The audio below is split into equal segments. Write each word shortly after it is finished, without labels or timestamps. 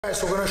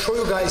So we're going to show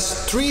you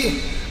guys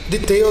 3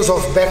 details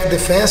of back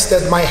defense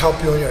that might help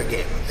you in your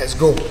game. Let's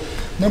go.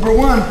 Number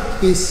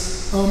 1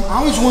 is I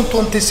always want to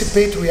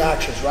anticipate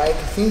reactions, right?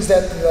 Things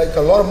that like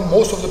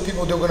most of the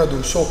people they're going to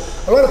do. So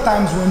a lot of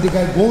times when the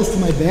guy goes to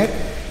my back,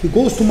 he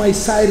goes to my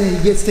side and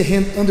he gets the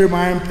hand under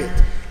my armpit.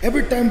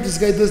 Every time this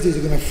guy does this,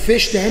 I'm going to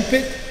fish the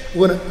armpit, I'm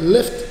going to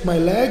lift my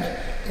leg,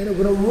 and I'm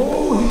going to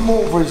roll him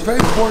over. It's very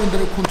important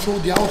that I control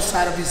the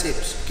outside of his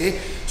hips,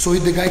 okay? So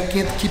the guy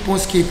can't keep on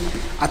escaping.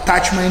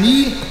 Attach my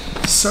knee,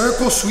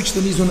 circle, switch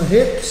the knees on the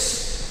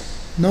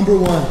hips. Number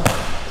 1,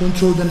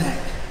 control the neck.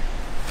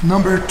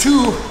 Number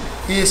 2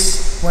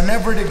 is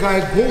whenever the guy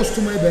goes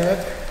to my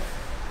back,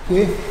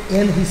 okay,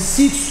 and he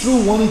sits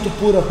through wanting to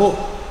put a hook.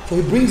 So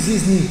he brings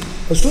his knee.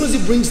 As soon as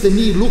he brings the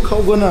knee, look how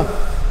I'm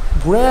gonna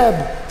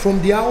grab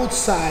from the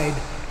outside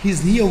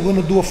his knee. I'm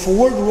gonna do a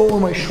forward roll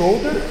on my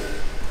shoulder.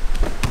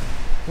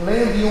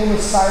 Landing on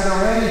the side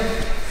already,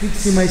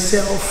 fixing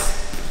myself,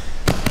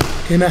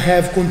 and I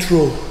have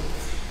control.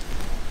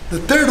 The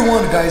third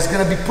one, guys, is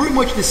gonna be pretty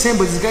much the same,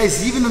 but this guy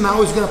is even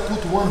now he's gonna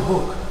put one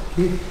hook.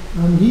 Okay?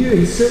 And here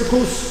he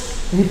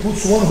circles and he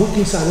puts one hook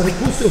inside. When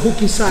he puts the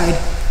hook inside,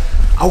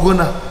 I'm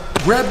gonna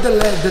grab the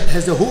leg that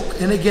has the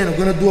hook, and again I'm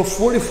gonna do a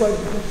 45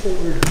 degree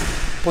forward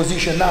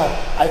position. Now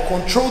I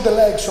control the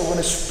leg, so I'm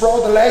gonna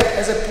sprawl the leg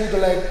as I pull the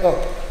leg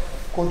up.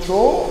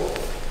 Control,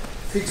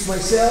 fix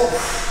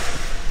myself.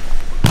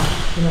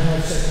 And I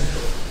have second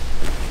control.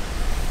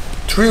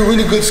 3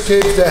 really good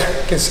escapes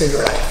that can save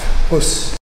your life. Puss.